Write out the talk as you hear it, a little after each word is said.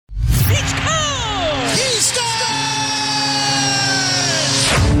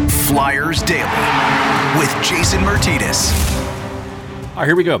Flyers Daily with Jason Martinez. All right,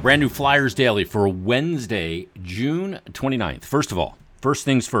 here we go. Brand new Flyers Daily for Wednesday, June 29th. First of all, first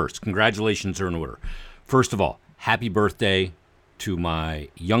things first, congratulations are in order. First of all, happy birthday to my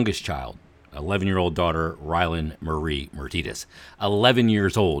youngest child, 11-year-old daughter, Rylan Marie Martinez, 11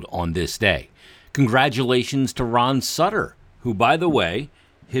 years old on this day. Congratulations to Ron Sutter, who, by the way,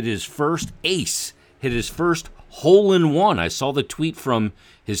 hit his first ace, hit his first hole-in-one. I saw the tweet from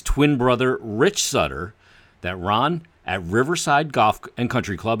his twin brother, Rich Sutter, that Ron at Riverside Golf and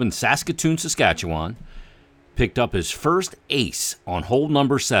Country Club in Saskatoon, Saskatchewan, picked up his first ace on hole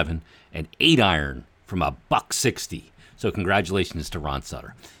number 7, an 8-iron from a $160. So congratulations to Ron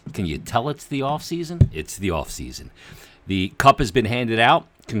Sutter. Can you tell it's the off-season? It's the off-season. The cup has been handed out.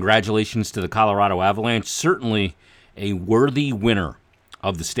 Congratulations to the Colorado Avalanche. Certainly a worthy winner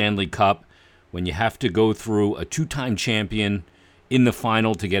of the Stanley Cup. When you have to go through a 2-time champion in the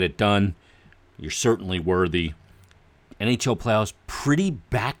final to get it done, you're certainly worthy. NHL playoffs pretty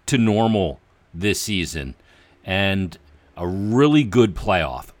back to normal this season. And a really good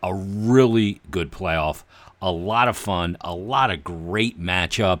playoff. A lot of fun, a lot of great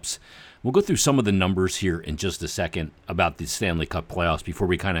matchups. We'll go through some of the numbers here in just a second about the Stanley Cup playoffs before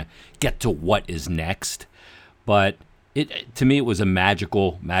we kind of get to what is next. But to me, it was a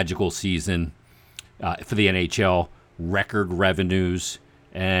magical season for the NHL, record revenues,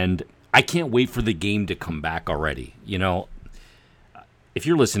 and I can't wait for the game to come back already. You know, if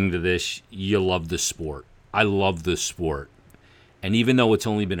you're listening to this, you love the sport. I love the sport. And even though it's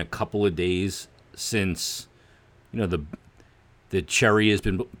only been a couple of days since, you know, the cherry has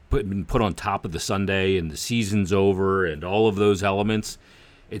been put on top of the sundae and the season's over and all of those elements,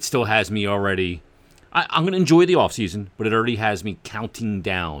 it still has me already. I'm going to enjoy the offseason, but it already has me counting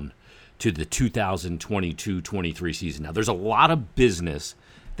down to the 2022-23 season. Now, there's a lot of business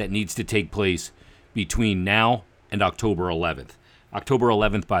that needs to take place between now and October 11th. October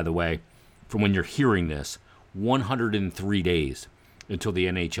 11th, by the way, from when you're hearing this, 103 days until the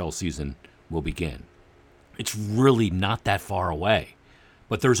NHL season will begin. It's really not that far away,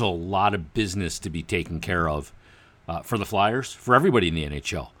 but there's a lot of business to be taken care of for the Flyers, for everybody in the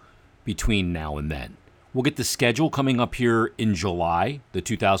NHL between now and then. We'll get the schedule coming up here in July, the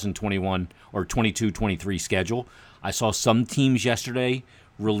 2021 or 22-23 schedule. I saw some teams yesterday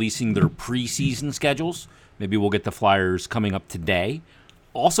releasing their preseason schedules. Maybe we'll get the Flyers coming up today.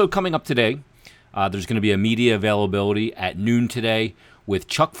 Also coming up today, there's going to be a media availability at noon today with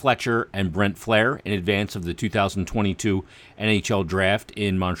Chuck Fletcher and Brent Flair in advance of the 2022 NHL Draft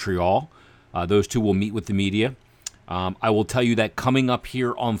in Montreal. Those two will meet with the media. I will tell you that coming up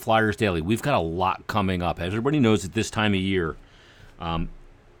here on Flyers Daily, we've got a lot coming up. As everybody knows, at this time of year,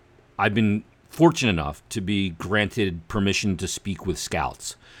 I've been fortunate enough to be granted permission to speak with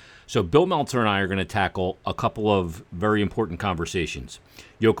scouts. So Bill Meltzer and I are going to tackle a couple of very important conversations.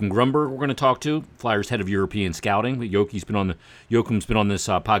 Joachim Grunberg we're going to talk to, Flyers head of European scouting. Joachim's been on this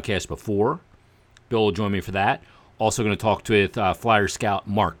podcast before. Bill will join me for that. Also going to talk with Flyers scout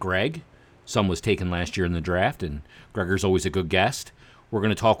Mark Gregg. Some was taken last year in the draft, and Gregor's always a good guest. We're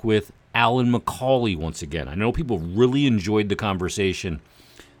going to talk with Alan McCauley once again. I know people really enjoyed the conversation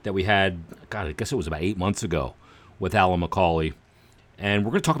that we had, I guess it was about 8 months ago, with Alan McCauley. And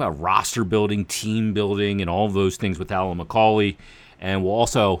we're going to talk about roster building, team building, and all of those things with Alan McCauley. And we'll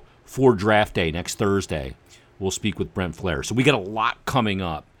also, for draft day next Thursday, we'll speak with Brent Flair. So we got a lot coming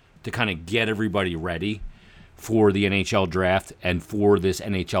up to kind of get everybody ready for the NHL draft and for this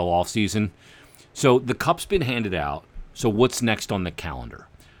NHL offseason. So the cup's been handed out. So what's next on the calendar?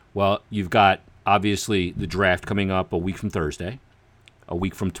 Well, you've got, obviously, the draft coming up a week from Thursday, a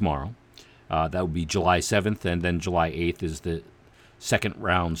week from tomorrow. That would be July 7th, and then July 8th is the second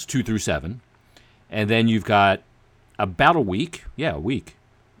rounds 2 through 7. And then you've got about a week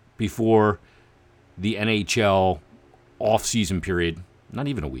before the NHL off-season period, not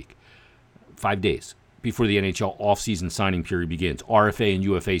even a week, 5 days before the NHL off-season signing period begins. RFA and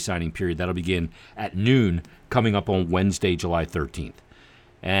UFA signing period, that'll begin at noon coming up on Wednesday, July 13th.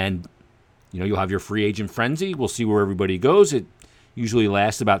 And, you know, you'll have your free agent frenzy. We'll see where everybody goes. It usually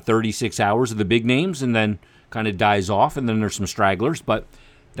lasts about 36 hours of the big names and then kind of dies off, and then there's some stragglers, but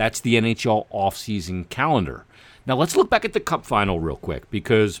that's the NHL off-season calendar. Now let's look back at the Cup final real quick,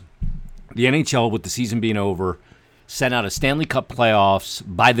 because the NHL, with the season being over, sent out a Stanley Cup playoffs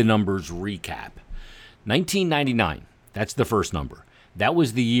by the numbers recap. 1999, that's the first number. That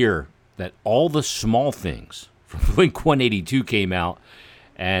was the year that All the Small Things from Blink-182 came out,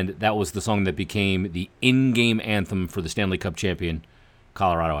 and that was the song that became the in-game anthem for the Stanley Cup champion,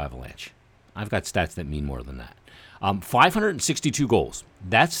 Colorado Avalanche. I've got stats that mean more than that. 562 goals.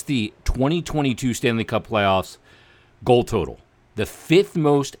 That's the 2022 Stanley Cup playoffs goal total. The fifth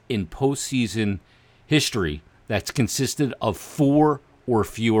most in postseason history that's consisted of 4 or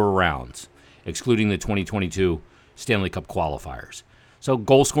fewer rounds, excluding the 2022 Stanley Cup qualifiers. So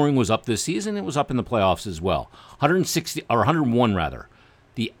goal scoring was up this season. It was up in the playoffs as well. 101 rather.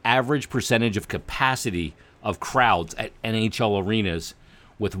 The average percentage of capacity of crowds at NHL arenas,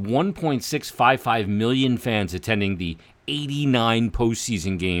 with 1.655 million fans attending the 89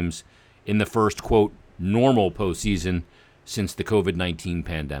 postseason games in the first, quote, normal postseason since the COVID-19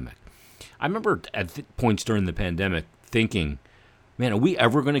 pandemic. I remember at points during the pandemic thinking, man, are we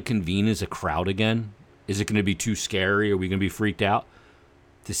ever going to convene as a crowd again? Is it going to be too scary? Are we going to be freaked out?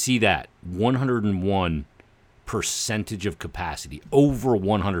 To see that 101 percentage of capacity, over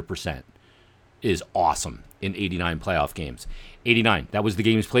 100%, is awesome in 89 playoff games. 89, that was the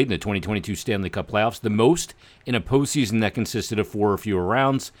games played in the 2022 Stanley Cup playoffs, the most in a postseason that consisted of 4 or fewer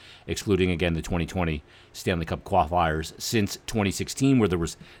rounds, excluding, again, the 2020 Stanley Cup qualifiers since 2016, where there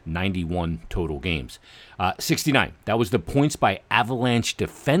was 91 total games. 69, that was the points by Avalanche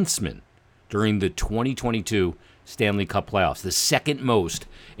defensemen during the 2022 Stanley Cup playoffs, the second most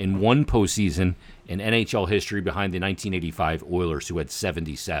in one postseason in NHL history, behind the 1985 Oilers, who had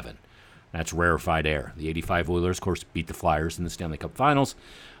 77. That's rarefied air. The 85 Oilers, of course, beat the Flyers in the Stanley Cup Finals.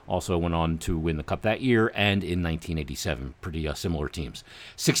 Also went on to win the Cup that year, and in 1987. Pretty similar teams.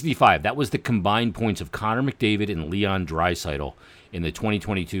 65, that was the combined points of Connor McDavid and Leon Draisaitl in the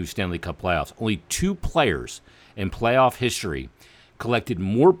 2022 Stanley Cup playoffs. Only 2 players in playoff history collected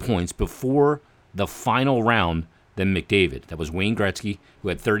more points before the final round than McDavid. That was Wayne Gretzky, who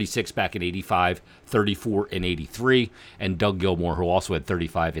had 36 back in 85, 34 in 83, and Doug Gilmour, who also had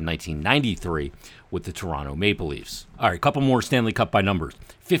 35 in 1993 with the Toronto Maple Leafs. All right, a couple more Stanley Cup by numbers.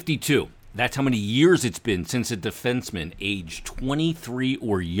 52. That's how many years it's been since a defenseman aged 23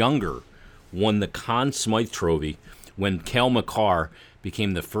 or younger won the Conn Smythe Trophy, when Cale Makar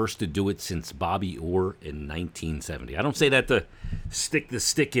became the first to do it since Bobby Orr in 1970. I don't say that to stick the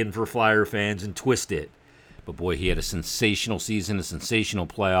stick in for Flyer fans and twist it. But boy, he had a sensational season, a sensational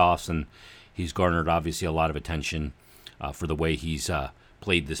playoffs, and he's garnered obviously a lot of attention for the way he's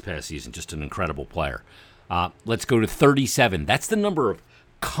played this past season. Just an incredible player. Let's go to 37. That's the number of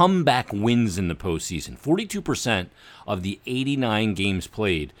comeback wins in the postseason. 42% of the 89 games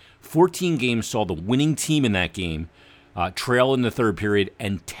played, 14 games saw the winning team in that game trail in the third period,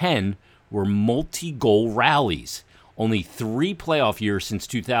 and 10 were multi-goal rallies. Only 3 playoff years since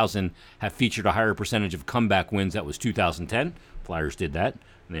 2000 have featured a higher percentage of comeback wins. That was 2010. Flyers did that.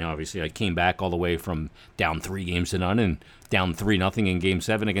 And they obviously came back all the way from down 3-0 and down 3-0 in Game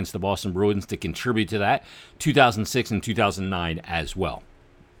 7 against the Boston Bruins to contribute to that. 2006 and 2009 as well.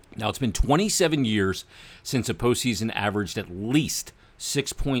 Now, it's been 27 years since a postseason averaged at least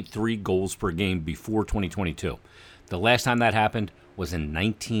 6.3 goals per game before 2022. The last time that happened was in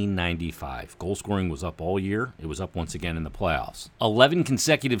 1995. Goal scoring was up all year. It was up once again in the playoffs. 11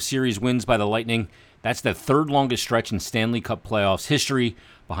 consecutive series wins by the Lightning. That's the third longest stretch in Stanley Cup playoffs history,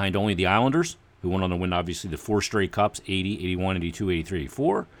 behind only the Islanders, who went on to win, obviously, the 4 straight Cups, 80, 81, 82, 83,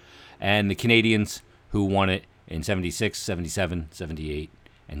 84, and the Canadiens, who won it in 76, 77, 78,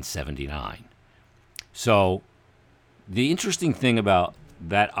 and 79. So the interesting thing about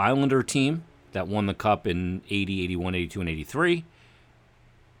that Islander team that won the Cup in 80, 81, 82, and 83,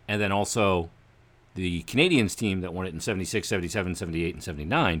 and then also the Canadiens team that won it in 76, 77, 78, and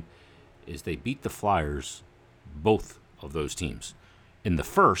 79, is they beat the Flyers, both of those teams, in the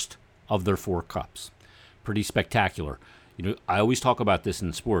first of their 4 Cups. Pretty spectacular. You know, I always talk about this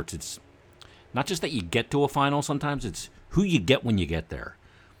in sports. It's not just that you get to a final sometimes, it's who you get when you get there.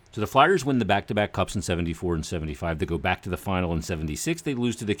 So the Flyers win the back-to-back Cups in 74 and 75. They go back to the final in 76. They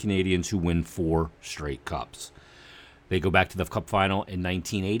lose to the Canadiens, who win 4 straight Cups. They go back to the Cup final in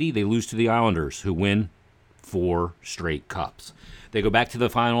 1980. They lose to the Islanders, who win 4 straight Cups. They go back to the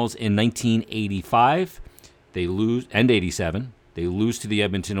finals in 1985. They lose, and 87. They lose to the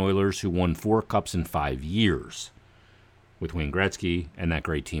Edmonton Oilers, who won 4 Cups in 5 years, with Wayne Gretzky and that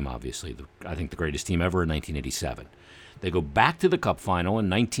great team, obviously. I think the greatest team ever in 1987. They go back to the Cup final in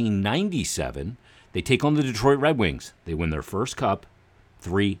 1997. They take on the Detroit Red Wings. They win their first Cup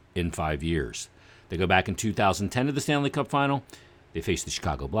 3 in 5 years. They go back in 2010 to the Stanley Cup final. They face the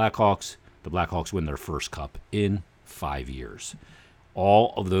Chicago Blackhawks. The Blackhawks win their first Cup in 5 years.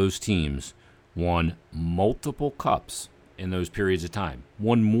 All of those teams won multiple Cups in those periods of time.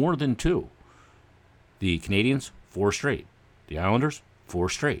 Won more than 2. The Canadiens, 4 straight. The Islanders, 4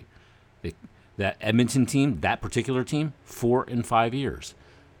 straight. That Edmonton team, that particular team, 4 in 5 years.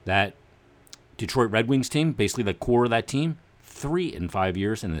 That Detroit Red Wings team, basically the core of that team, 3 in 5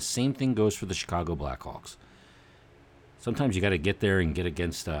 years, and the same thing goes for the Chicago Blackhawks. Sometimes you got to get there and get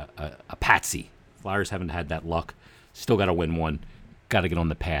against a patsy. Flyers haven't had that luck. Still got to win one. Got to get on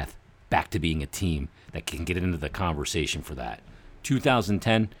the path back to being a team that can get into the conversation for that.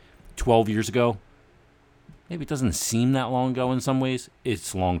 2010, 12 years ago. Maybe it doesn't seem that long ago in some ways. It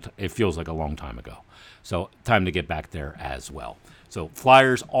feels like a long time ago. So time to get back there as well. So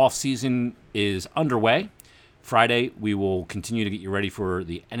Flyers off-season is underway. Friday, we will continue to get you ready for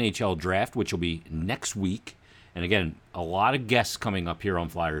the NHL draft, which will be next week. And again, a lot of guests coming up here on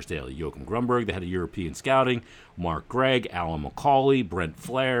Flyers Daily. Joachim Grunberg, the head of European Scouting, Mark Gregg, Alan McCauley, Brent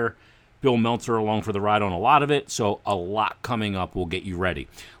Flair, Bill Meltzer along for the ride on a lot of it. So a lot coming up. We'll get you ready.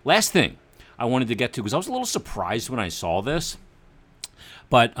 Last thing I wanted to get to, because I was a little surprised when I saw this,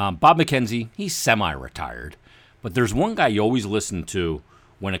 but Bob McKenzie, he's semi-retired. But there's one guy you always listen to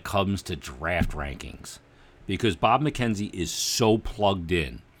when it comes to draft rankings, because Bob McKenzie is so plugged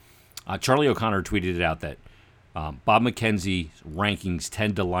in. Charlie O'Connor tweeted it out that Bob McKenzie's rankings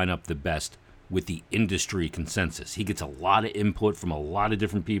tend to line up the best with the industry consensus. He gets a lot of input from a lot of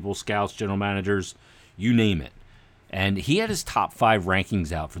different people, scouts, general managers, you name it. And he had his top 5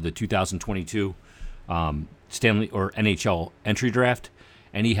 rankings out for the 2022 Stanley or NHL entry draft,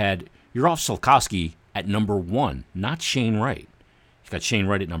 and he had Juraj Slafkovsky at number 1, not Shane Wright. He's got Shane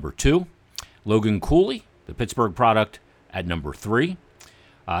Wright at number 2, Logan Cooley, the Pittsburgh product, at number 3,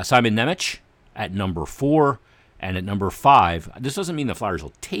 Simon Nemec at number 4, and at number 5, this doesn't mean the Flyers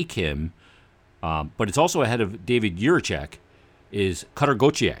will take him, but it's also ahead of David Jiricek, is Cutter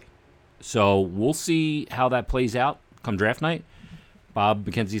Gauthier. So we'll see how that plays out come draft night. Bob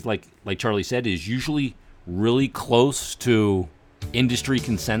McKenzie's, like Charlie said, is usually really close to industry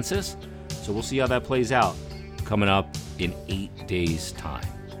consensus. So we'll see how that plays out coming up in 8 days' time.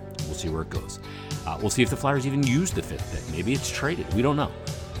 We'll see where it goes. We'll see if the Flyers even use the 5th pick. Maybe it's traded. We don't know.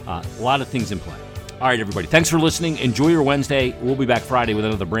 A lot of things in play. All right, everybody. Thanks for listening. Enjoy your Wednesday. We'll be back Friday with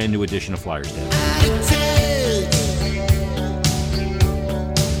another brand new edition of Flyers Daily.